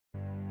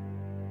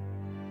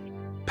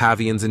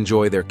Pavians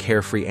enjoy their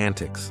carefree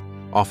antics,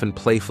 often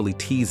playfully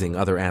teasing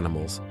other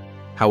animals.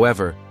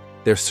 However,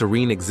 their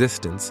serene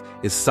existence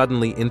is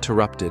suddenly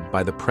interrupted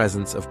by the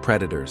presence of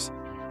predators,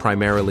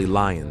 primarily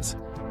lions,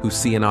 who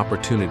see an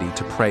opportunity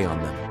to prey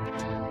on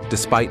them.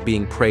 Despite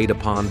being preyed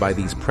upon by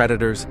these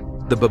predators,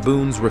 the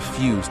baboons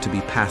refuse to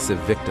be passive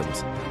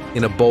victims.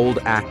 In a bold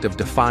act of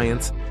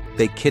defiance,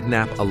 they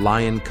kidnap a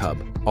lion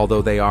cub,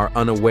 although they are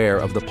unaware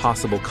of the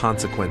possible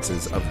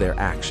consequences of their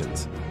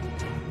actions.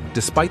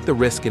 Despite the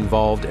risk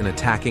involved in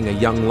attacking a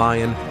young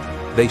lion,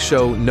 they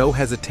show no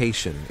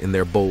hesitation in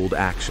their bold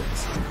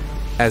actions.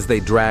 As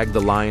they drag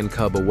the lion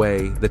cub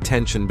away, the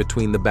tension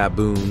between the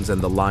baboons and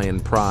the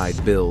lion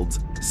pride builds,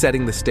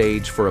 setting the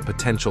stage for a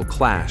potential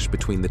clash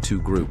between the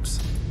two groups.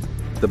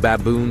 The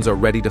baboons are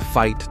ready to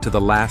fight to the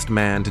last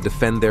man to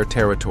defend their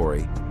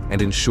territory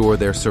and ensure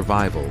their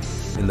survival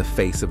in the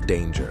face of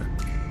danger.